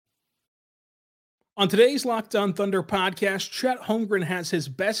On today's Locked On Thunder podcast, Chet Holmgren has his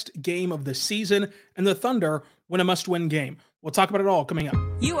best game of the season, and the Thunder win a must-win game. We'll talk about it all coming up.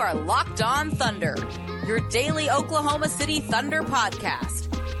 You are Locked On Thunder, your daily Oklahoma City Thunder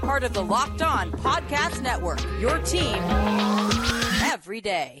podcast. Part of the Locked On Podcast Network, your team every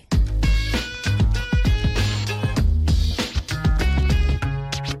day.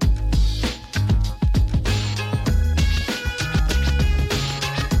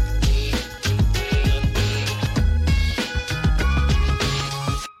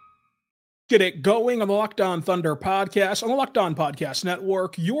 Get it going on the Locked On Thunder podcast, on the Locked On Podcast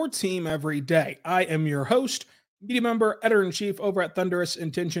Network, your team every day. I am your host, media member, editor-in-chief over at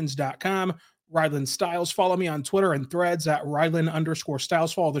thunderousintentions.com, Rylan Stiles. Follow me on Twitter and threads at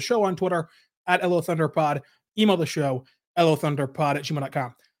Rylan_Stiles. Follow the show on Twitter at LOThunderPod. Email the show,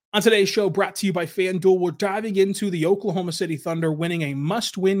 LOThunderPod@gmail.com. On today's show, brought to you by FanDuel, we're diving into the Oklahoma City Thunder winning a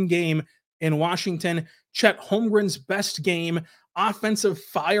must-win game in Washington. Chet Holmgren's best game, offensive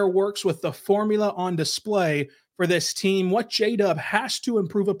fireworks with the formula on display for this team, what J-Dub has to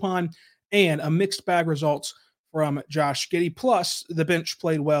improve upon, and a mixed bag results from Josh Giddey. Plus, the bench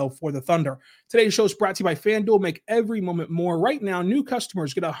played well for the Thunder. Today's show is brought to you by FanDuel. Make every moment more. Right now, new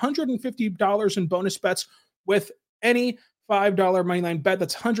customers get $150 in bonus bets with any $5 moneyline bet.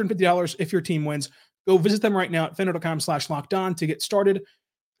 That's $150 if your team wins. Go visit them right now at FanDuel.com/lockedon to get started.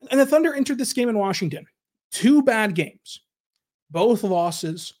 And the Thunder entered this game in Washington. Two bad games. Both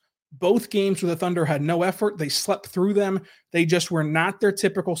losses, both games where the Thunder had no effort. They slept through them. They just were not their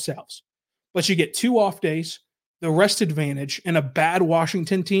typical selves. But you get 2 off days, the rest advantage, and a bad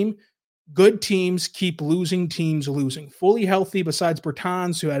Washington team. Good teams keep losing, teams losing. Fully healthy besides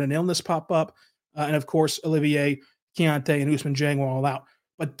Bertans, who had an illness pop up, and of course, Olivier, Keontae, and Ousmane Dieng were all out.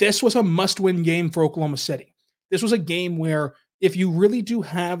 But this was a must-win game for Oklahoma City. This was a game where if you really do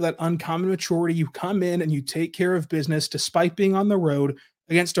have that uncommon maturity, you come in and you take care of business despite being on the road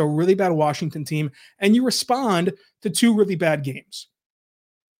against a really bad Washington team, and you respond to 2 really bad games.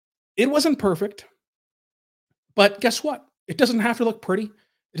 It wasn't perfect, but guess what? It doesn't have to look pretty.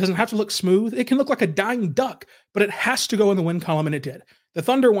 It doesn't have to look smooth. It can look like a dying duck, but it has to go in the win column, and it did. The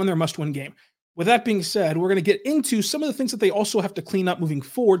Thunder won their must-win game. With that being said, we're going to get into some of the things that they also have to clean up moving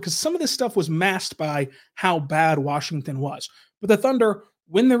forward, because some of this stuff was masked by how bad Washington was. But the Thunder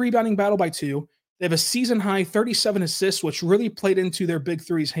win the rebounding battle by 2. They have a season-high 37 assists, which really played into their big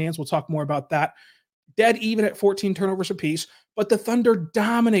three's hands. We'll talk more about that. Dead even at 14 turnovers apiece. But the Thunder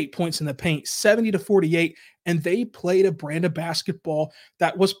dominate points in the paint, 70-48, and they played a brand of basketball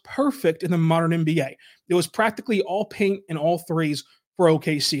that was perfect in the modern NBA. It was practically all paint and all threes for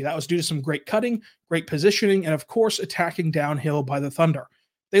OKC. That was due to some great cutting, great positioning, and of course, attacking downhill by the Thunder.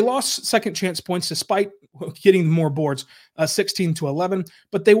 They lost second chance points despite getting more boards, 16-11,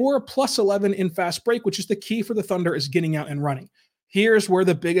 but they were a plus 11 in fast break, which is the key for the Thunder, is getting out and running. Here's where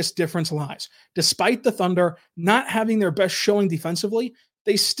the biggest difference lies. Despite the Thunder not having their best showing defensively,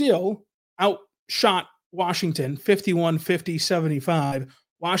 they still outshot Washington 51-50-75.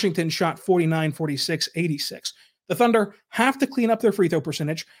 Washington shot 49-46-86. The Thunder have to clean up their free throw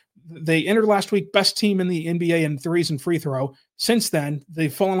percentage. They entered last week best team in the NBA in threes and free throw. Since then,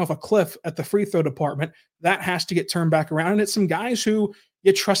 they've fallen off a cliff at the free throw department. That has to get turned back around, and it's some guys who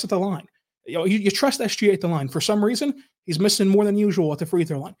you trust at the line. You trust SGA at the line. For some reason, he's missing more than usual at the free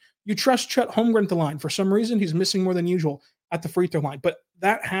throw line. You trust Chet Holmgren at the line. For some reason, he's missing more than usual at the free throw line. But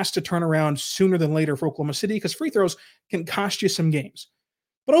that has to turn around sooner than later for Oklahoma City, because free throws can cost you some games.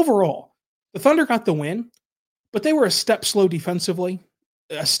 But overall, the Thunder got the win, but they were a step slow defensively,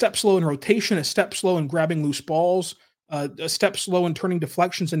 a step slow in rotation, a step slow in grabbing loose balls, a step slow in turning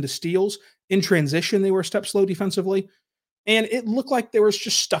deflections into steals. In transition, they were a step slow defensively. And it looked like they were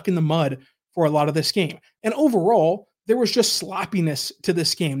just stuck in the mud for a lot of this game. And overall, there was just sloppiness to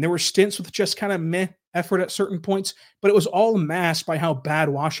this game. There were stints with just kind of meh effort at certain points, but it was all masked by how bad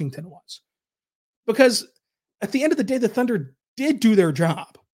Washington was. Because at the end of the day, the Thunder did do their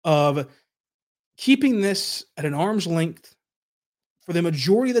job of keeping this at an arm's length for the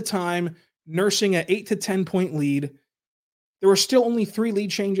majority of the time, nursing an 8 to 10 point lead. There were still only 3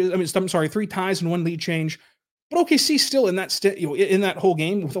 ties and 1 lead change. But OKC still in that whole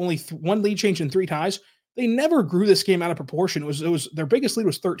game with only 1 lead change and 3 ties. They never grew this game out of proportion. It was their biggest lead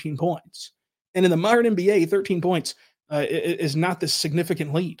was 13 points. And in the modern NBA, 13 points is not this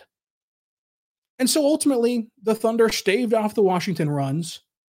significant lead. And so ultimately, the Thunder staved off the Washington runs,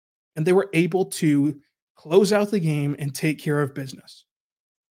 and they were able to close out the game and take care of business.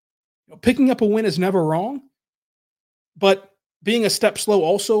 Picking up a win is never wrong, but being a step slow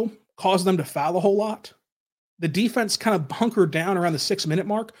also caused them to foul a whole lot. The defense kind of bunkered down around the 6-minute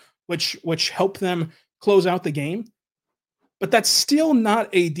mark which helped them close out the game. But that's still not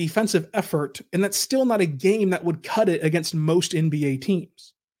a defensive effort, and that's still not a game that would cut it against most NBA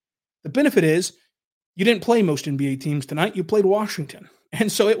teams. The benefit is you didn't play most NBA teams tonight. You played Washington.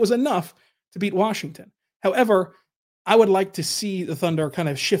 And so it was enough to beat Washington. However, I would like to see the Thunder kind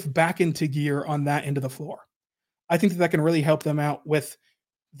of shift back into gear on that end of the floor. I think that can really help them out with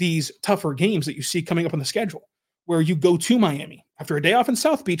these tougher games that you see coming up on the schedule, where you go to Miami after a day off in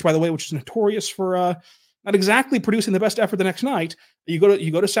South Beach, by the way, which is notorious for not exactly producing the best effort the next night. You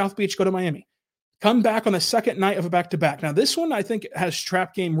go to South Beach, go to Miami. Come back on the second night of a back-to-back. Now, this one I think has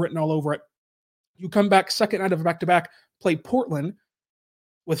trap game written all over it. You come back second night of a back-to-back, play Portland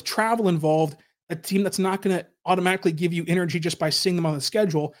with travel involved, a team that's not going to automatically give you energy just by seeing them on the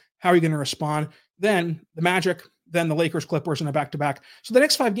schedule. How are you going to respond? Then the Magic, then the Lakers, Clippers in a back-to-back. So the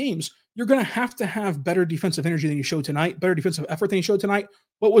next 5 games, you're going to have better defensive energy than you showed tonight, better defensive effort than you showed tonight.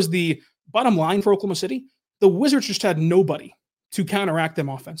 What was the bottom line for Oklahoma City? The Wizards just had nobody to counteract them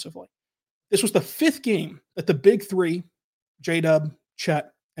offensively. This was the 5th game that the big 3, J-Dub,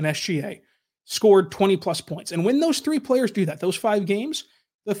 Chet, and SGA, scored 20-plus points. And when those 3 players do that, those 5 games,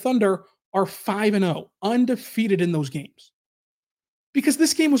 the Thunder are 5-0, undefeated in those games. Because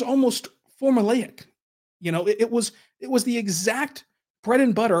this game was almost formulaic. You know, it was the exact bread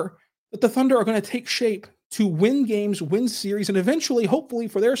and butter that the Thunder are going to take shape to win games, win series, and eventually, hopefully,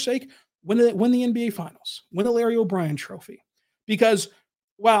 for their sake, win the NBA Finals, win the Larry O'Brien Trophy. Because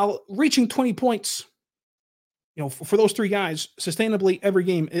while reaching 20 points, you know, for those 3 guys, sustainably every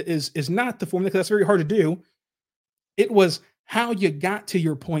game is not the formula, because that's very hard to do. It was how you got to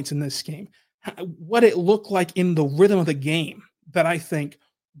your points in this game, what it looked like in the rhythm of the game that I think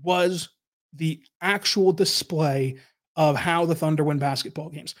was the actual display of how the Thunder win basketball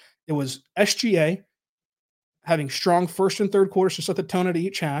games. It was SGA having strong first and third quarters to set the tone at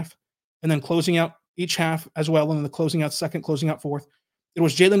each half, and then closing out each half as well, and then the closing out second, closing out fourth. It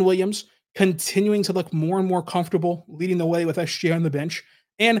was Jalen Williams continuing to look more and more comfortable, leading the way with SGA on the bench.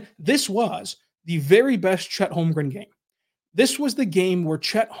 And this was the very best Chet Holmgren game. This was the game where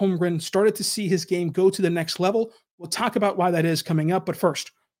Chet Holmgren started to see his game go to the next level. We'll talk about why that is coming up. But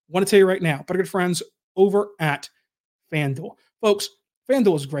first, I want to tell you right now, better good friends over at FanDuel. Folks,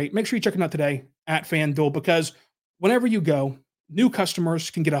 FanDuel is great. Make sure you check it out today at FanDuel, because whenever you go, new customers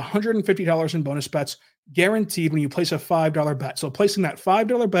can get $150 in bonus bets guaranteed when you place a $5 bet. So placing that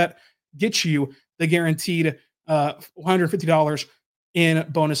 $5 bet gets you the guaranteed $150 in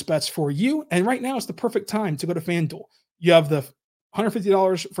bonus bets for you. And right now is the perfect time to go to FanDuel. You have the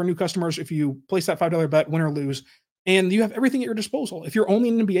 $150 for new customers if you place that $5 bet, win or lose. And you have everything at your disposal. If you're only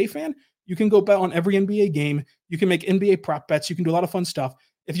an NBA fan, you can go bet on every NBA game. You can make NBA prop bets. You can do a lot of fun stuff.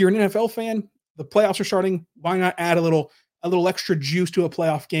 If you're an NFL fan, the playoffs are starting. Why not add a little extra juice to a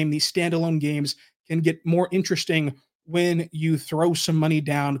playoff game? These standalone games can get more interesting when you throw some money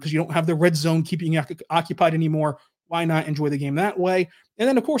down because you don't have the red zone keeping you occupied anymore. Why not enjoy the game that way? And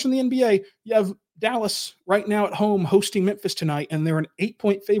then, of course, in the NBA, you have Dallas right now at home hosting Memphis tonight, and they're an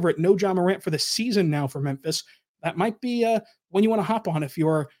 8-point favorite. No Ja Morant for the season now for Memphis. That might be when you want to hop on if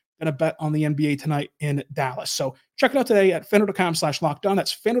you're going to bet on the NBA tonight in Dallas. So check it out today at FanDuel.com/LockedOn.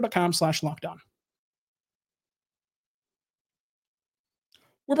 That's FanDuel.com/LockedOn.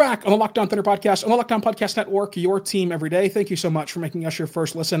 We're back on the Locked On Thunder podcast, on the Locked On Podcast Network, your team every day. Thank you so much for making us your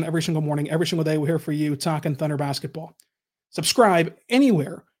first listen every single morning, every single day. We're here for you talking Thunder basketball. Subscribe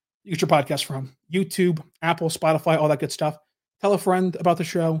anywhere you get your podcast from. YouTube, Apple, Spotify, all that good stuff. Tell a friend about the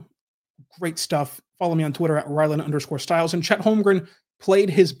show. Great stuff. Follow me on Twitter at Rylan_Styles. And Chet Holmgren played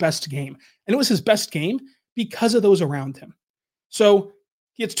his best game. And it was his best game because of those around him. So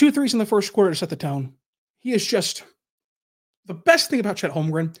he hits 2 threes in the first quarter to set the tone. He is just... The best thing about Chet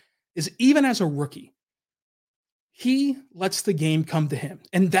Holmgren is even as a rookie, he lets the game come to him.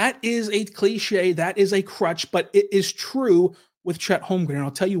 And that is a cliche, that is a crutch, but it is true with Chet Holmgren, and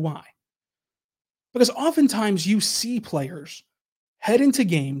I'll tell you why. Because oftentimes you see players head into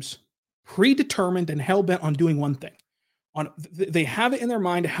games predetermined and hell-bent on doing one thing. They have it in their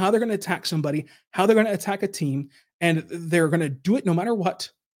mind how they're going to attack somebody, how they're going to attack a team, and they're going to do it no matter what.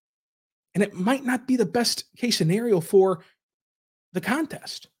 And it might not be the best case scenario for the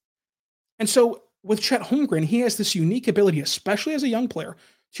contest. And so with Chet Holmgren, he has this unique ability, especially as a young player,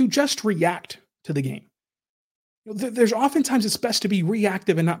 to just react to the game. There's oftentimes it's best to be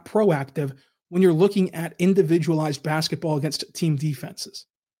reactive and not proactive when you're looking at individualized basketball against team defenses.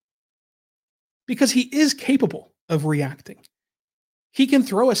 Because he is capable of reacting. He can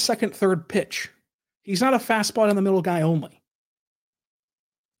throw a second, third pitch. He's not a fastball in the middle guy only.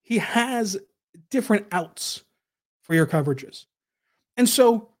 He has different outs for your coverages. And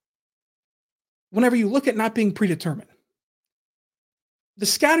so whenever you look at not being predetermined, the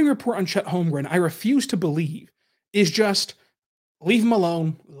scouting report on Chet Holmgren, I refuse to believe, is just leave him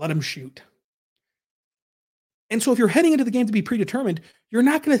alone, let him shoot. And so if you're heading into the game to be predetermined, you're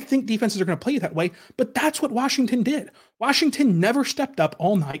not going to think defenses are going to play you that way, but that's what Washington did. Washington never stepped up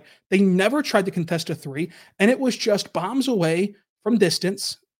all night. They never tried to contest a three, and it was just bombs away from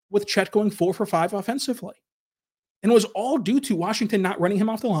distance with Chet going 4 for 5 offensively. And it was all due to Washington not running him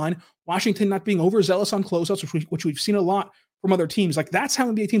off the line, Washington not being overzealous on closeouts, which we've seen a lot from other teams. Like, that's how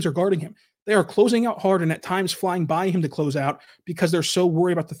NBA teams are guarding him. They are closing out hard and at times flying by him to close out because they're so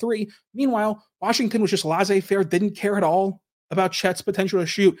worried about the three. Meanwhile, Washington was just laissez-faire, didn't care at all about Chet's potential to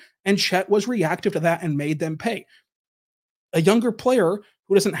shoot, and Chet was reactive to that and made them pay. A younger player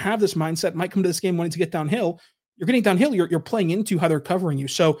who doesn't have this mindset might come to this game wanting to get downhill. You're getting downhill, you're playing into how they're covering you.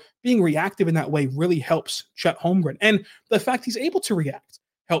 So being reactive in that way really helps Chet Holmgren. And the fact he's able to react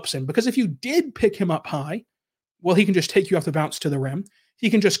helps him, because if you did pick him up high, well, he can just take you off the bounce to the rim. He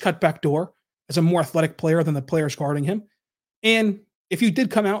can just cut back door as a more athletic player than the players guarding him. And if you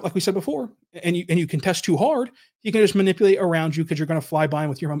did come out, like we said before, and you contest too hard, he can just manipulate around you because you're going to fly by him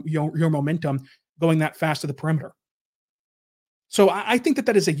with your momentum going that fast to the perimeter. So I think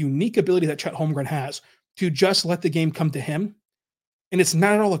that is a unique ability that Chet Holmgren has, to just let the game come to him. And it's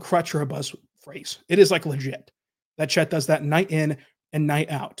not at all a crutch or a buzz phrase. It is like legit that Chet does that night in and night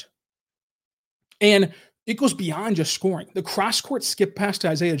out. And it goes beyond just scoring. The cross-court skip pass to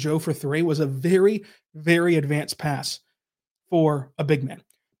Isaiah Joe for three was a very, very advanced pass for a big man.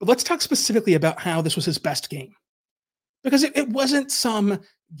 But let's talk specifically about how this was his best game. Because it wasn't some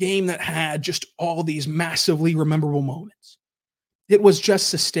game that had just all these massively rememberable moments. It was just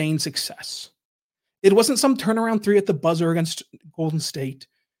sustained success. It wasn't some turnaround three at the buzzer against Golden State.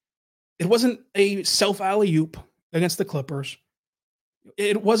 It wasn't a self alley-oop against the Clippers.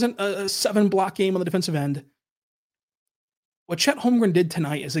 It wasn't a 7-block game on the defensive end. What Chet Holmgren did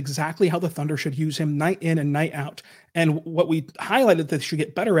tonight is exactly how the Thunder should use him night in and night out, and what we highlighted that they should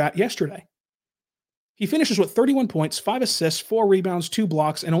get better at yesterday. He finishes with 31 points, 5 assists, 4 rebounds, 2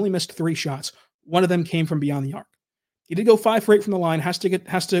 blocks, and only missed 3 shots. One of them came from beyond the arc. He did go 5 for 8 from the line, has to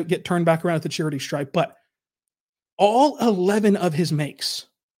get turned back around at the charity stripe, but all 11 of his makes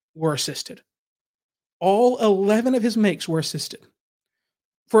were assisted. All 11 of his makes were assisted.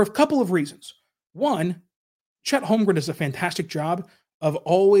 For a couple of reasons. One, Chet Holmgren does a fantastic job of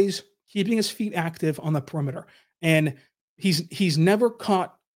always keeping his feet active on the perimeter. And he's never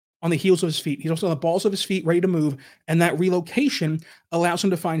caught on the heels of his feet. He's also on the balls of his feet, ready to move. And that relocation allows him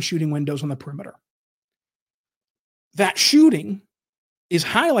to find shooting windows on the perimeter. That shooting is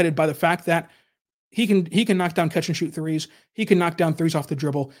highlighted by the fact that he can knock down catch and shoot threes. He can knock down threes off the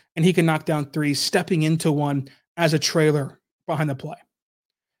dribble, and he can knock down threes stepping into one as a trailer behind the play.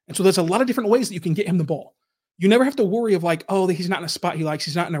 And so there's a lot of different ways that you can get him the ball. You never have to worry of like, oh, he's not in a spot he likes.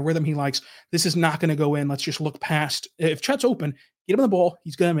 He's not in a rhythm he likes. This is not going to go in. Let's just look past. If Chet's open, get him the ball.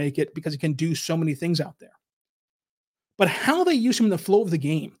 He's going to make it because he can do so many things out there. But how they use him in the flow of the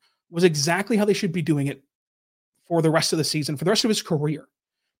game was exactly how they should be doing it for the rest of the season, for the rest of his career.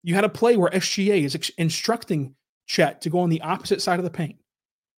 You had a play where SGA is instructing Chet to go on the opposite side of the paint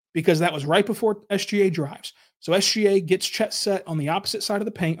because that was right before SGA drives. So SGA gets Chet set on the opposite side of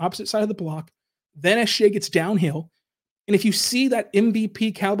the paint, opposite side of the block. Then SGA gets downhill. And if you see that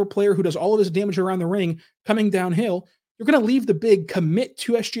MVP caliber player who does all of his damage around the ring coming downhill, you're going to leave the big, commit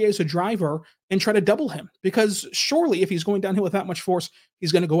to SGA as a driver and try to double him. Because surely if he's going downhill with that much force,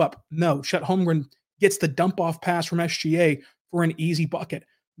 he's going to go up. No, Chet Holmgren gets the dump-off pass from SGA for an easy bucket.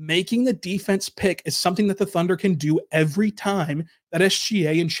 Making the defense pick is something that the Thunder can do every time that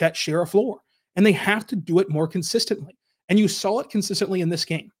SGA and Chet share a floor. And they have to do it more consistently. And you saw it consistently in this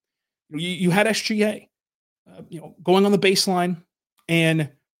game. You had SGA, going on the baseline, and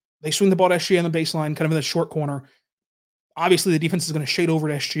they swing the ball to SGA on the baseline, kind of in the short corner. Obviously, the defense is going to shade over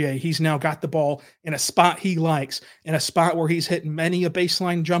to SGA. He's now got the ball in a spot he likes, in a spot where he's hit many a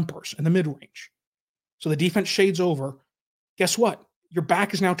baseline jumpers in the mid-range. So the defense shades over. Guess what? Your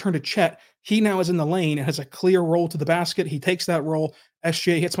back is now turned to Chet. He now is in the lane and has a clear roll to the basket. He takes that roll.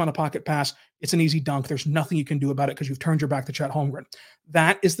 SGA hits him on a pocket pass. It's an easy dunk. There's nothing you can do about it because you've turned your back to Chet Holmgren.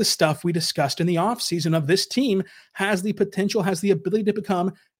 That is the stuff we discussed in the offseason of this team has the potential, has the ability to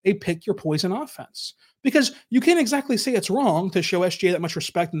become a pick your poison offense. Because you can't exactly say it's wrong to show SGA that much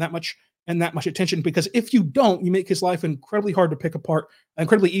respect and that much attention, because if you don't, you make his life incredibly hard to pick apart,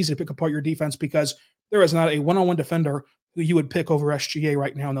 incredibly easy to pick apart your defense, because there is not a one-on-one defender who you would pick over SGA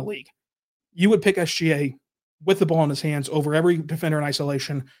right now in the league. You would pick SGA with the ball in his hands over every defender in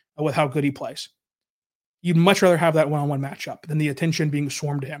isolation with how good he plays. You'd much rather have that one-on-one matchup than the attention being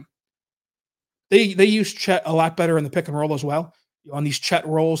swarmed to him. They use Chet a lot better in the pick and roll as well. On these Chet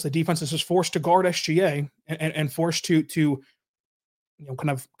rolls, the defense is just forced to guard SGA and forced to kind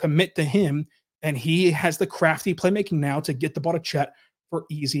of commit to him. And he has the crafty playmaking now to get the ball to Chet for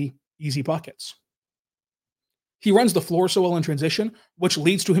easy buckets. He runs the floor so well in transition, which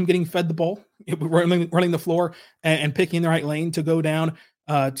leads to him getting fed the ball, running the floor and picking the right lane to go down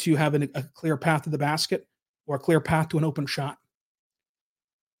to have a clear path to the basket or a clear path to an open shot.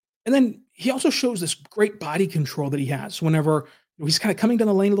 And then he also shows this great body control that he has whenever he's kind of coming down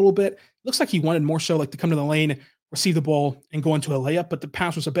the lane a little bit. Looks like he wanted more so like to come to the lane, receive the ball, and go into a layup, but the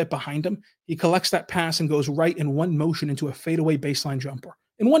pass was a bit behind him. He collects that pass and goes right in one motion into a fadeaway baseline jumper.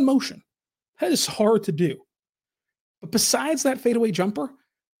 In one motion. That is hard to do. But besides that fadeaway jumper,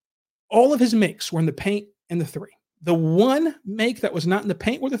 all of his makes were in the paint and the three. The one make that was not in the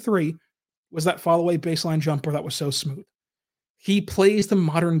paint or the three was that fall-away baseline jumper that was so smooth. He plays the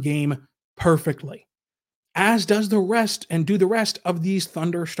modern game perfectly, as does the rest of these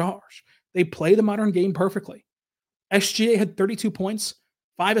Thunder stars. They play the modern game perfectly. SGA had 32 points,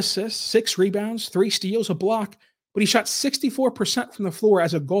 5 assists, 6 rebounds, 3 steals, a block, but he shot 64% from the floor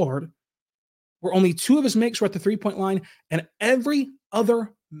as a guard, where only 2 of his makes were at the three-point line, and every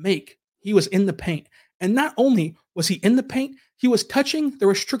other make, he was in the paint. And not only was he in the paint, he was touching the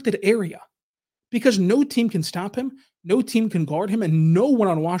restricted area because no team can stop him, no team can guard him, and no one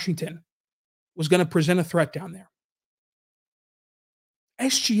on Washington was going to present a threat down there.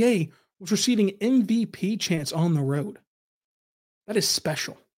 SGA was receiving MVP chants on the road. That is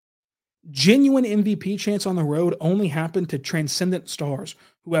special. Genuine MVP chants on the road only happen to transcendent stars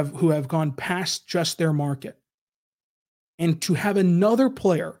who have gone past just their market. And to have another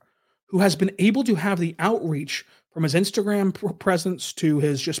player who has been able to have the outreach from his Instagram presence to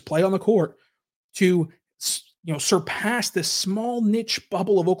his just play on the court to surpass this small niche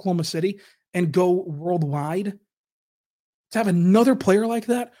bubble of Oklahoma City and go worldwide, to have another player like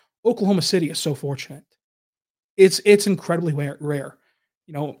that, Oklahoma City is so fortunate. It's incredibly rare.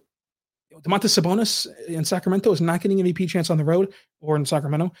 Domantas Sabonis in Sacramento is not getting MVP chance on the road or in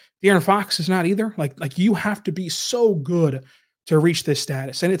Sacramento. De'Aaron Fox is not either. Like you have to be so good to reach this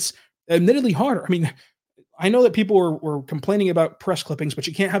status. And it's admittedly harder. I mean, I know that people were complaining about press clippings, but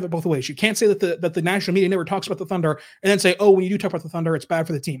you can't have it both ways. You can't say that the national media never talks about the Thunder and then say, oh, when you do talk about the Thunder, it's bad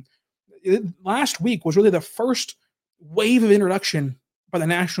for the team. Last week was really the first wave of introduction by the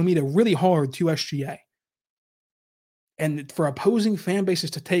national media really hard to SGA. And for opposing fan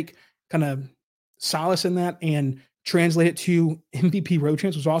bases to take kind of solace in that and translate it to MVP road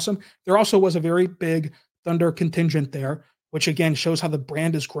chance was awesome. There also was a very big Thunder contingent there, which again shows how the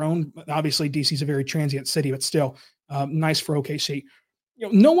brand has grown. Obviously, DC is a very transient city, but still nice for OKC.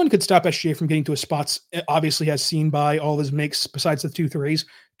 No one could stop SGA from getting to his spots, obviously, as seen by all of his makes besides the 2 threes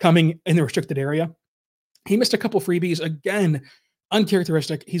coming in the restricted area. He missed a couple freebies. Again,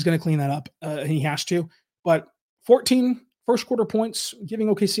 uncharacteristic. He's going to clean that up. He has to. But 14 first quarter points, giving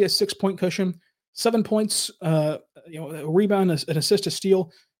OKC a 6-point cushion, 7 points, a rebound, an assist, a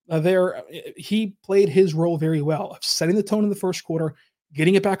steal. There, he played his role very well of setting the tone in the first quarter,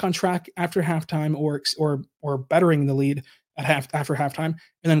 getting it back on track after halftime, or bettering the lead after halftime,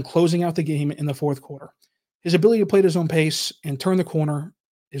 and then closing out the game in the fourth quarter. His ability to play at his own pace and turn the corner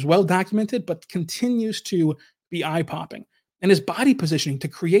is well documented, but continues to be eye-popping. And his body positioning to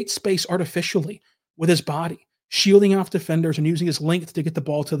create space artificially with his body, shielding off defenders and using his length to get the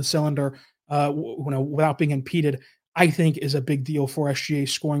ball to the cylinder without being impeded, I think is a big deal for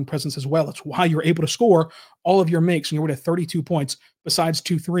SGA's scoring presence as well. It's why you're able to score all of your makes and you're at 32 points besides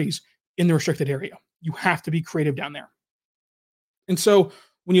 2 threes in the restricted area. You have to be creative down there. And so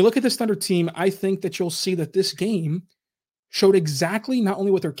when you look at this Thunder team, I think that you'll see that this game showed exactly not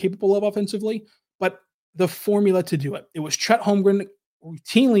only what they're capable of offensively, but the formula to do it. It was Chet Holmgren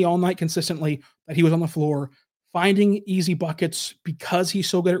routinely all night consistently that he was on the floor, finding easy buckets because he's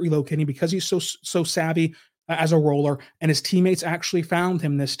so good at relocating, because he's so savvy as a roller, and his teammates actually found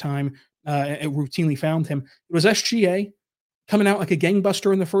him this time. It routinely found him. It was SGA coming out like a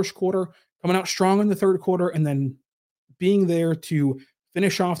gangbuster in the first quarter, coming out strong in the third quarter, and then being there to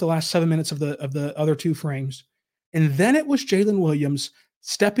finish off the last 7 minutes of the other 2 frames. And then it was Jalen Williams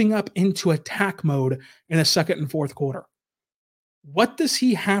stepping up into attack mode in the second and fourth quarter. What does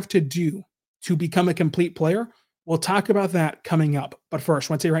he have to do to become a complete player? We'll talk about that coming up. But first,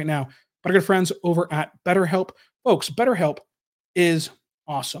 I want to say right now, our good friends over at BetterHelp. Folks, BetterHelp is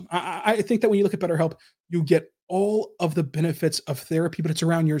awesome. I think that when you look at BetterHelp, you get all of the benefits of therapy, but it's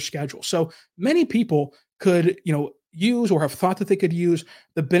around your schedule. So many people could, use or have thought that they could use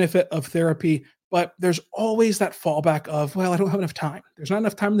the benefit of therapy But there's always that fallback of, well, I don't have enough time. There's not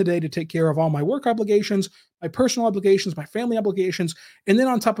enough time in the day to take care of all my work obligations, my personal obligations, my family obligations. And then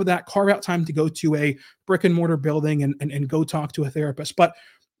on top of that, carve out time to go to a brick and mortar building and go talk to a therapist. But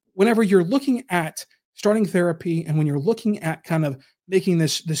whenever you're looking at starting therapy and when you're looking at kind of making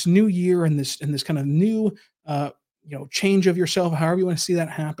this new year and this kind of new change of yourself, however you want to see that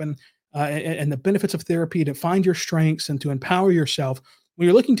happen, and the benefits of therapy to find your strengths and to empower yourself, when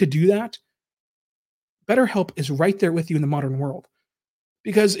you're looking to do that, BetterHelp is right there with you in the modern world.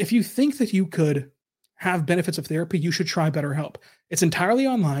 Because if you think that you could have benefits of therapy, you should try BetterHelp. It's entirely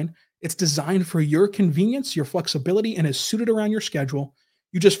online. It's designed for your convenience, your flexibility, and is suited around your schedule.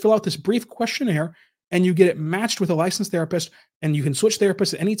 You just fill out this brief questionnaire and you get it matched with a licensed therapist, and you can switch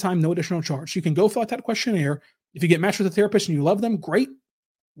therapists at any time, no additional charge. You can go fill out that questionnaire. If you get matched with a therapist and you love them, great.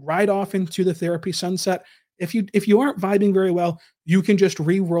 Ride off into the therapy sunset. If you aren't vibing very well, you can just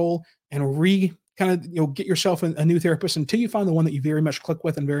re-roll and get yourself a new therapist until you find the one that you very much click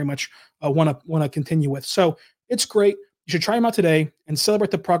with and very much want to continue with. So it's great. You should try them out today and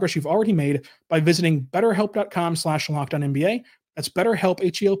celebrate the progress you've already made by visiting betterhelp.com/LockedOnNBA. That's betterhelp,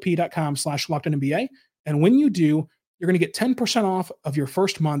 HELP.com/LockedOnNBA. And when you do, you're going to get 10% off of your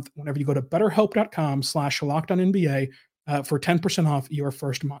first month whenever you go to betterhelp.com/LockedOnNBA for 10% off your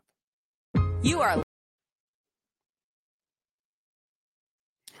first month.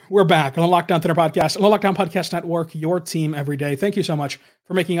 We're back on the Locked On Thunder podcast, on the Locked On Podcast Network, your team every day. Thank you so much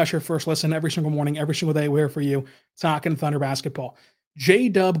for making us your first listen every single morning, every single day. We're here for you, talking Thunder basketball.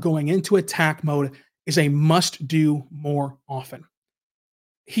 J-Dub going into attack mode is a must-do more often.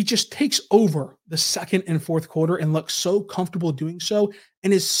 He just takes over the second and fourth quarter and looks so comfortable doing so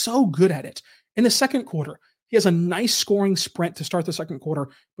and is so good at it. In the second quarter, he has a nice scoring sprint to start the second quarter,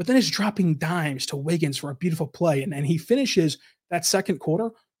 but then is dropping dimes to Wiggins for a beautiful play. And he finishes that second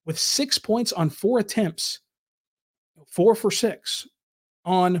quarter with 6 points on 4 attempts, 4 for 6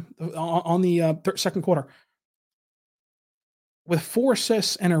 on the second quarter, with 4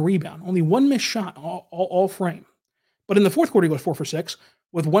 assists and a rebound. Only one missed shot all frame. But in the fourth quarter, he goes 4 for 6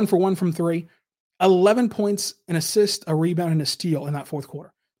 with 1 for 1 from 3, 11 points, an assist, a rebound, and a steal in that fourth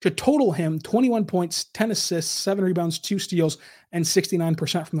quarter. To total him 21 points, 10 assists, 7 rebounds, 2 steals, and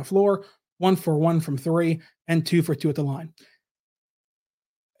 69% from the floor, 1 for 1 from 3, and 2 for 2 at the line.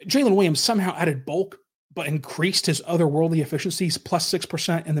 Jalen Williams somehow added bulk, but increased his otherworldly efficiencies, plus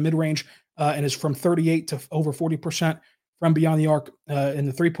 6% in the mid-range, and is from 38 to over 40% from beyond the arc in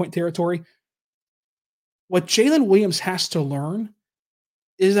the three-point territory. What Jalen Williams has to learn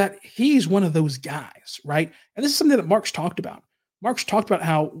is that he's one of those guys, right? And this is something that Mark's talked about. Mark's talked about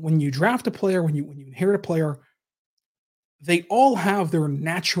how when you draft a player, when you inherit a player, they all have their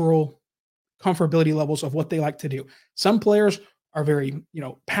natural comfortability levels of what they like to do. Some players are very,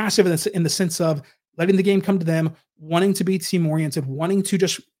 passive in the sense of letting the game come to them, wanting to be team-oriented, wanting to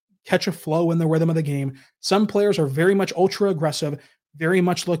just catch a flow in the rhythm of the game. Some players are very much ultra-aggressive, very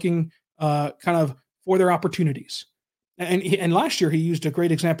much looking kind of for their opportunities. And last year he used a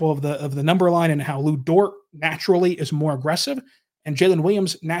great example of the number line and how Lou Dort naturally is more aggressive, and Jalen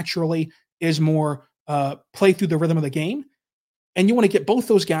Williams naturally is more play through the rhythm of the game. And you want to get both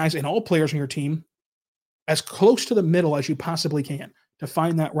those guys and all players on your team as close to the middle as you possibly can to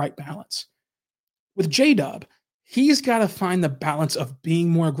find that right balance. With J-Dub, he's got to find the balance of being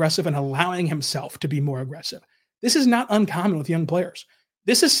more aggressive and allowing himself to be more aggressive. This is not uncommon with young players.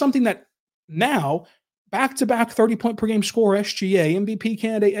 This is something that now, back-to-back 30-point per game scorer, SGA, MVP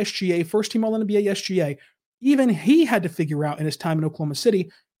candidate, SGA, first-team All-NBA, SGA, even he had to figure out in his time in Oklahoma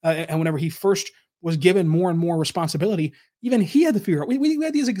City, and whenever he first was given more and more responsibility, even he had to figure out. We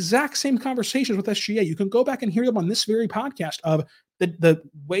had these exact same conversations with SGA. You can go back and hear them on this very podcast of the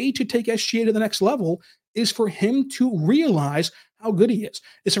way to take SGA to the next level is for him to realize how good he is.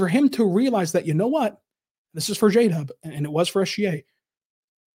 It's for him to realize that, you know what? This is for J-Dub, and it was for SGA.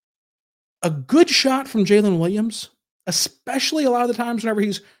 A good shot from Jalen Williams, especially a lot of the times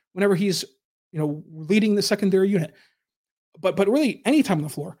whenever he's leading the secondary unit, but really any time on the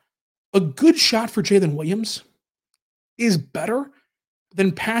floor, a good shot for Jalen Williams is better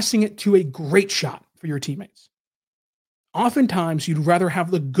than passing it to a great shot for your teammates. Oftentimes, you'd rather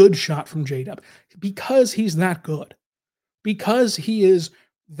have the good shot from J-Dub because he's that good, because he is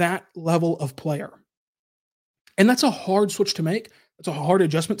that level of player. And that's a hard switch to make. That's a hard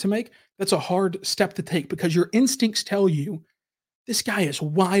adjustment to make. That's a hard step to take because your instincts tell you this guy is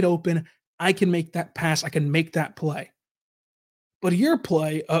wide open. I can make that pass. I can make that play. But your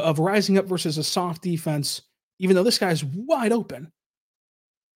play of rising up versus a soft defense, even though this guy's wide open,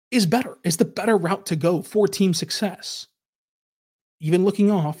 is better. It's the better route to go for team success. even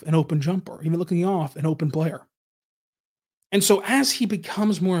looking off an open jumper, even looking off an open player. And so as he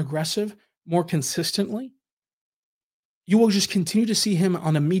becomes more aggressive, more consistently, you will just continue to see him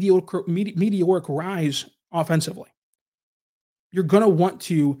on a meteoric rise offensively. You're going to want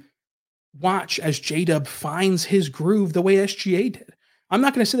to watch as J-Dub finds his groove the way SGA did. I'm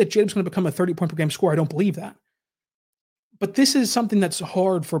not going to say that J-Dub's going to become a 30-point per game scorer. I don't believe that. But this is something that's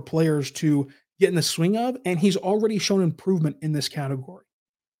hard for players to get in the swing of, and he's already shown improvement in this category.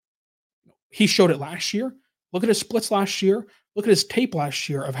 He showed it last year. Look at his splits last year. Look at his tape last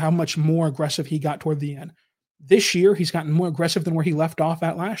year of how much more aggressive he got toward the end. This year, he's gotten more aggressive than where he left off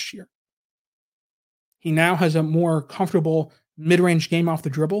at last year. He now has a more comfortable mid-range game off the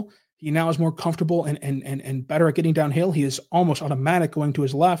dribble. He now is more comfortable and better at getting downhill. He is almost automatic going to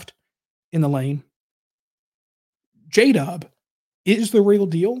his left in the lane. J-Dub is the real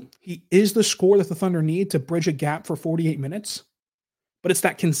deal. He is the scorer that the Thunder need to bridge a gap for 48 minutes. But it's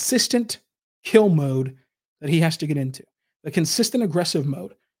that consistent kill mode that he has to get into, the consistent aggressive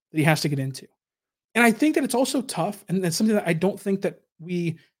mode that he has to get into. And I think that it's also tough, and that's something that I don't think that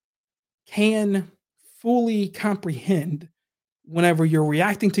we can fully comprehend whenever you're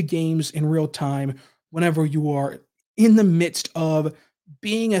reacting to games in real time, whenever you are in the midst of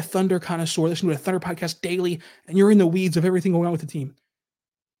being a Thunder connoisseur, listening to a Thunder podcast daily, and you're in the weeds of everything going on with the team.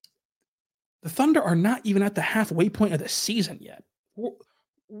 The Thunder are not even at the halfway point of the season yet.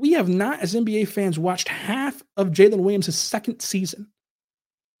 We have not, as NBA fans, watched half of Jalen Williams' second season.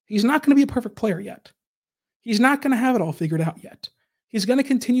 He's not going to be a perfect player yet. He's not going to have it all figured out yet. He's going to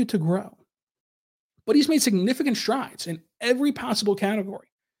continue to grow. But he's made significant strides in every possible category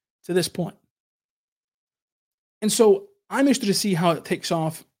to this point. And so I'm interested to see how it takes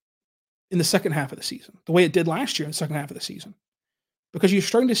off in the second half of the season, the way it did last year in the second half of the season, because you're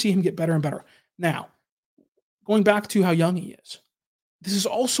starting to see him get better and better. Now, going back to how young he is, this is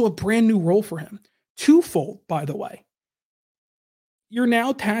also a brand new role for him. Twofold, by the way. You're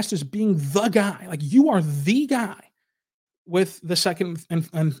now tasked as being the guy. Like, you are the guy with the second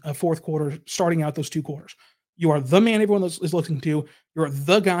and fourth quarter, starting out those two quarters. You are the man everyone is looking to. You're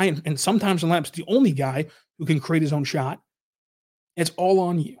the guy, and sometimes in laps, the only guy who can create his own shot. It's all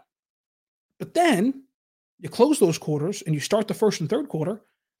on you. But then you close those quarters and you start the first and third quarter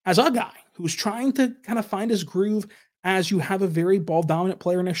as a guy who's trying to kind of find his groove, as you have a very ball-dominant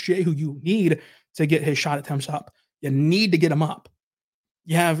player in SGA who you need to get his shot attempts up. You need to get him up.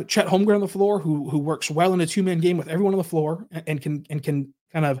 You have Chet Holmgren on the floor who works well in a two-man game with everyone on the floor and can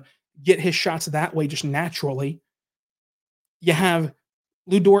kind of get his shots that way just naturally. You have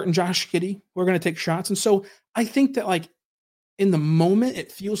Lou Dort and Josh Giddey who are going to take shots. And so I think that, like, in the moment,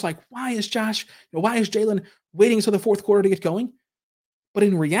 it feels like, why is Jalen waiting until the fourth quarter to get going? But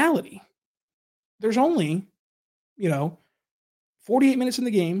in reality, there's only 48 minutes in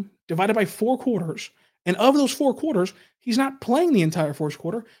the game divided by 4 quarters. And of those 4 quarters, he's not playing the entire fourth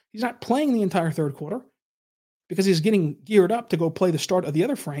quarter. He's not playing the entire third quarter because he's getting geared up to go play the start of the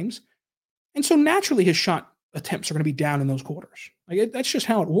other frames. And so naturally his shot attempts are going to be down in those quarters. Like, that's just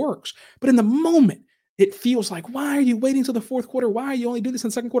how it works. But in the moment, it feels like, why are you waiting till the fourth quarter? Why are you only doing this in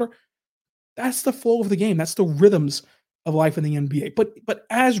the second quarter? That's the flow of the game. That's the rhythms of life in the NBA. But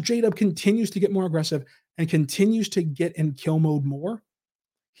as J-Dub continues to get more aggressive and continues to get in kill mode more,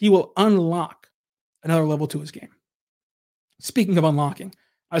 he will unlock another level to his game. Speaking of unlocking,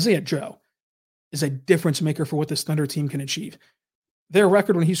 Isaiah Joe is a difference maker for what this Thunder team can achieve. Their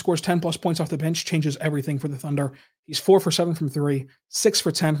record when he scores 10-plus points off the bench changes everything for the Thunder. He's 4 for 7 from 3, 6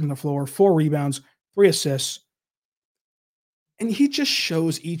 for 10 from the floor, 4 rebounds, 3 assists. And he just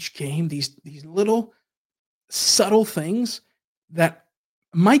shows each game these little subtle things that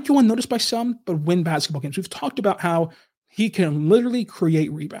might go unnoticed by some, but win basketball games. We've talked about how he can literally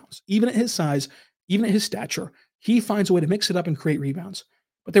create rebounds. Even at his size, even at his stature, he finds a way to mix it up and create rebounds.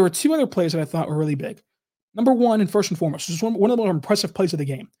 But there were 2 other plays that I thought were really big. Number one, and first and foremost, this is one of the more impressive plays of the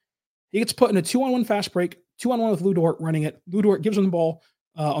game. He gets put in a 2-on-1 fast break, 2-on-1 with Lou Dort running it. Lou Dort gives him the ball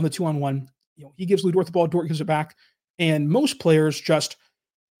on the 2-on-1. He gives Lou Dort the ball, Dort gives it back. And most players just,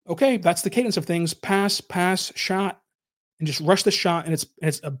 okay, that's the cadence of things. Pass, shot, and just rush the shot. And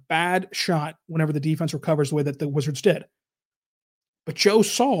it's a bad shot whenever the defense recovers the way that the Wizards did. But Joe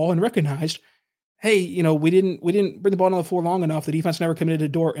saw and recognized, hey, we didn't bring the ball on the floor long enough. The defense never committed to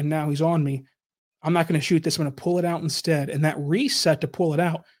Dort, and now he's on me. I'm not going to shoot this. I'm going to pull it out instead. And that reset to pull it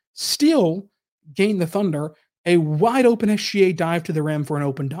out still gained the Thunder a wide open SGA dive to the rim for an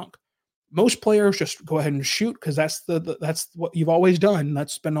open dunk. Most players just go ahead and shoot because that's what you've always done.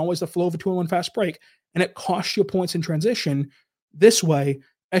 That's been always the flow of a 2-on-1 fast break, and it costs you points in transition. This way,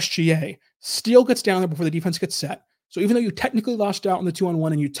 SGA still gets down there before the defense gets set, So even though you technically lost out on the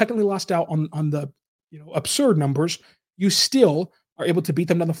 2-on-1 and you technically lost out on the absurd numbers, you still are able to beat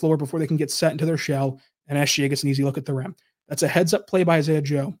them down the floor before they can get set into their shell, and SGA gets an easy look at the rim. That's a heads-up play by Isaiah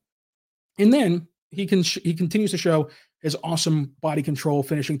Joe. And then he continues to show his awesome body control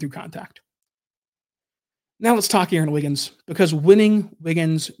finishing through contact. Now let's talk Aaron Wiggins, because winning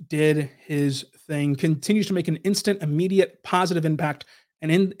Wiggins did his thing, continues to make an instant, immediate, positive impact,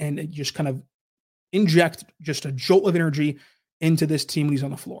 and just kind of inject just a jolt of energy into this team when he's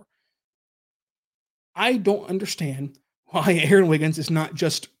on the floor. I don't understand why Aaron Wiggins is not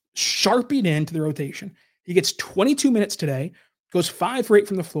just sharpied into the rotation. He gets 22 minutes today, goes 5 for 8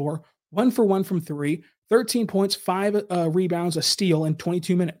 from the floor, 1 for 1 from 3, 13 points, 5 rebounds, a steal in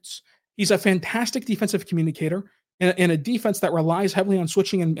 22 minutes. He's a fantastic defensive communicator in a defense that relies heavily on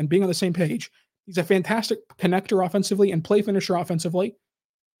switching and being on the same page. He's a fantastic connector offensively and play finisher offensively.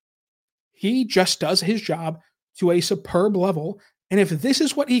 He just does his job to a superb level. And if this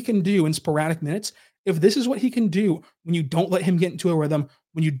is what he can do in sporadic minutes, if this is what he can do when you don't let him get into a rhythm,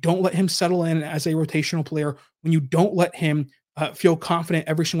 when you don't let him settle in as a rotational player, when you don't let him feel confident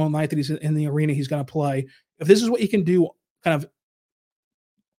every single night that he's in the arena he's going to play, if this is what he can do kind of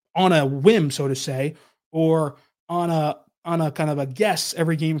on a whim, so to say, or on a kind of a guess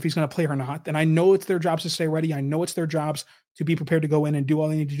every game if he's going to play or not, then I know it's their jobs to stay ready. I know it's their jobs to be prepared to go in and do all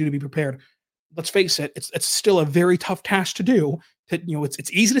they need to do to be prepared. Let's face it, it's still a very tough task to do.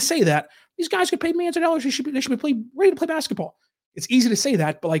 It's easy to say that these guys get paid millions of dollars. They should be ready to play basketball. It's easy to say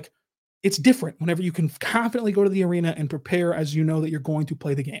that, but it's different whenever you can confidently go to the arena and prepare as you know that you're going to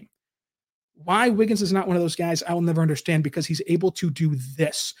play the game. Why Wiggins is not one of those guys, I will never understand, because he's able to do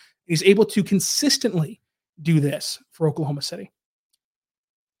this. He's able to consistently do this for Oklahoma City.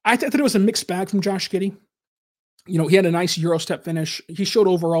 I thought it was a mixed bag from Josh Giddey. He had a nice Euro step finish. He showed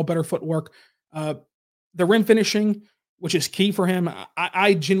overall better footwork. The rim finishing, which is key for him.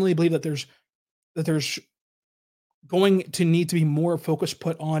 I genuinely believe that there's going to need to be more focus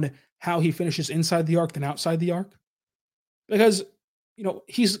put on how he finishes inside the arc than outside the arc, because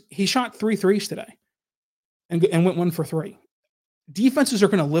he shot 3 threes today and went 1 for 3. Defenses are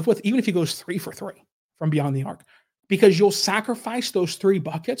going to live with even if he goes 3 for 3 from beyond the arc, because you'll sacrifice those 3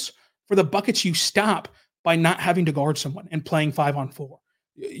 buckets for the buckets you stop by not having to guard someone and playing 5-on-4.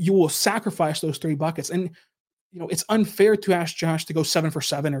 You will sacrifice those 3 buckets. And, it's unfair to ask Josh to go 7 for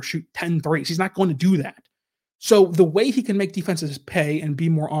 7 or shoot 10 threes. He's not going to do that. So the way he can make defenses pay and be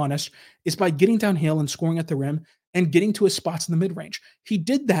more honest is by getting downhill and scoring at the rim and getting to his spots in the mid-range. He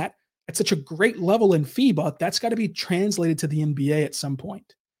did that at such a great level in FIBA. That's got to be translated to the NBA at some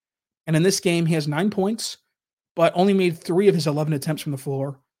point. And in this game, he has 9 points, but only made 3 of his 11 attempts from the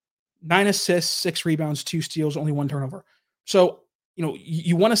floor, 9 assists, 6 rebounds, 2 steals, only 1 turnover. So,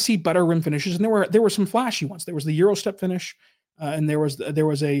 you want to see better rim finishes, and there were some flashy ones. There was the Euro step finish, and there was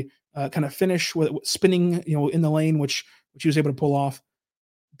a kind of finish with spinning, in the lane, which he was able to pull off.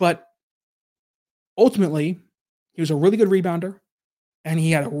 But ultimately, he was a really good rebounder, and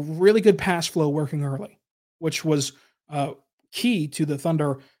he had a really good pass flow working early, which was key to the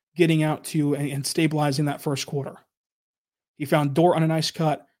Thunder getting out to and stabilizing that first quarter. He found Dort on a nice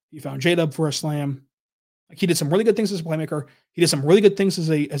cut. He found J-Dub for a slam. He did some really good things as a playmaker. He did some really good things as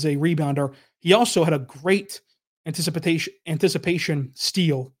a rebounder. He also had a great anticipation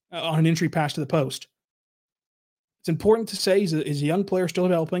steal on an entry pass to the post. It's important to say he's a young player still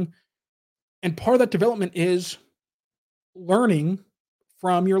developing. And part of that development is learning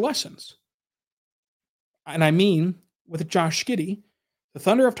from your lessons. And I mean, with Josh Giddey, the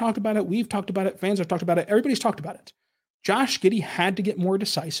Thunder have talked about it. We've talked about it. Fans have talked about it. Everybody's talked about it. Josh Giddey had to get more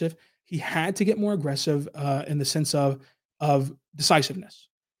decisive. He had to get more aggressive in the sense of decisiveness.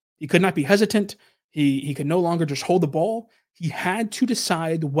 He could not be hesitant. He could no longer just hold the ball. He had to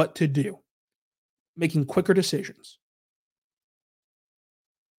decide what to do, making quicker decisions.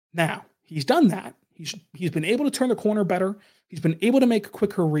 Now, he's done that. He's been able to turn the corner better. He's been able to make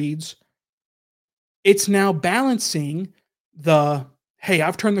quicker reads. It's now balancing hey,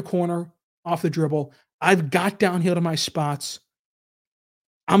 I've turned the corner off the dribble. I've got downhill to my spots.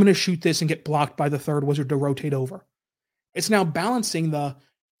 I'm going to shoot this and get blocked by the third wizard to rotate over. It's now balancing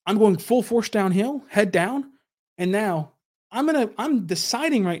I'm going full force downhill, head down, and now I'm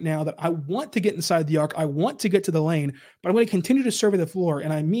deciding right now that I want to get inside the arc. I want to get to the lane, but I'm going to continue to survey the floor.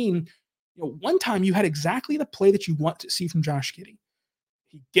 And I mean, one time you had exactly the play that you want to see from Josh Giddey.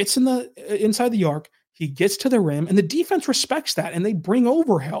 He gets inside the arc, he gets to the rim, and the defense respects that, and they bring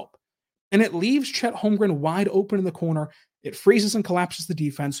over help. And it leaves Chet Holmgren wide open in the corner. It freezes and collapses the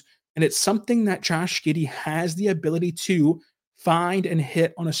defense, and it's something that Josh Giddey has the ability to find and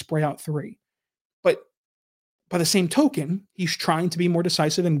hit on a spray out 3. But by the same token, he's trying to be more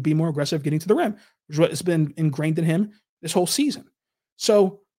decisive and be more aggressive getting to the rim, which is what has been ingrained in him this whole season.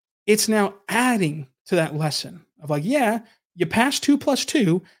 So it's now adding to that lesson of like, yeah, you passed 2 +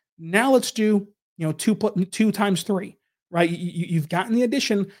 2. Now let's do, 2 times 3, right? You've gotten the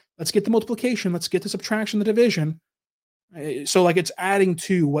addition. Let's get the multiplication. Let's get the subtraction, the division. So like it's adding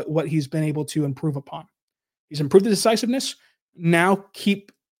to what he's been able to improve upon. He's improved the decisiveness. Now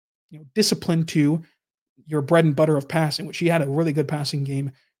keep discipline to your bread and butter of passing, which he had a really good passing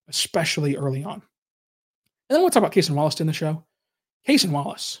game, especially early on. And then we'll talk about Cason Wallace in the show. Cason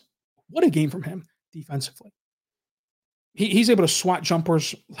Wallace, what a game from him defensively. He's able to swat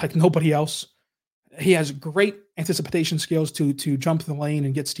jumpers like nobody else. He has great anticipation skills to jump the lane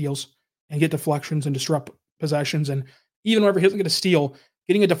and get steals and get deflections and disrupt possessions. And even whenever he doesn't get a steal,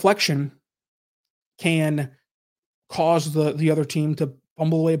 getting a deflection can cause the other team to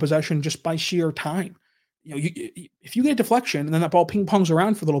fumble away a possession just by sheer time. If you get a deflection and then that ball ping pongs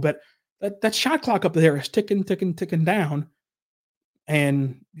around for a little bit, that shot clock up there is ticking down.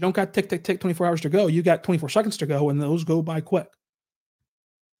 And you don't got tick, 24 hours to go. You got 24 seconds to go, and those go by quick.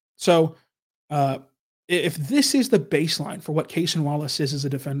 So if this is the baseline for what Cason Wallace is as a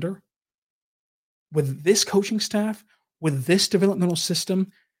defender, with this coaching staff, with this developmental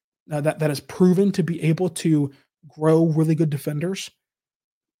system that has proven to be able to grow really good defenders,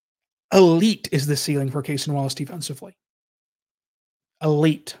 elite is the ceiling for Cason Wallace defensively.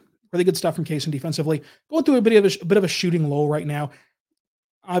 Elite. Really good stuff from Cason defensively. Going through a bit of a shooting lull right now.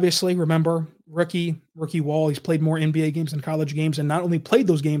 Obviously, remember, rookie wall. He's played more NBA games than college games, and not only played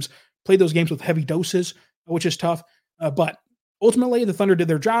those games with heavy doses, which is tough. But ultimately, the Thunder did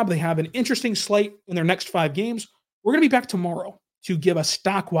their job. They have an interesting slate in their next 5 games. We're going to be back tomorrow to give a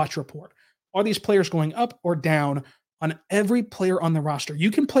stock watch report. Are these players going up or down on every player on the roster?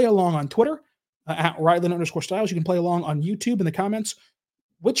 You can play along on Twitter at Ryland_Styles. You can play along on YouTube in the comments.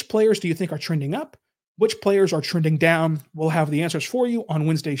 Which players do you think are trending up? Which players are trending down? We'll have the answers for you on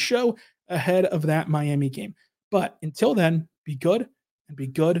Wednesday's show ahead of that Miami game. But until then, be good and be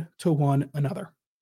good to one another.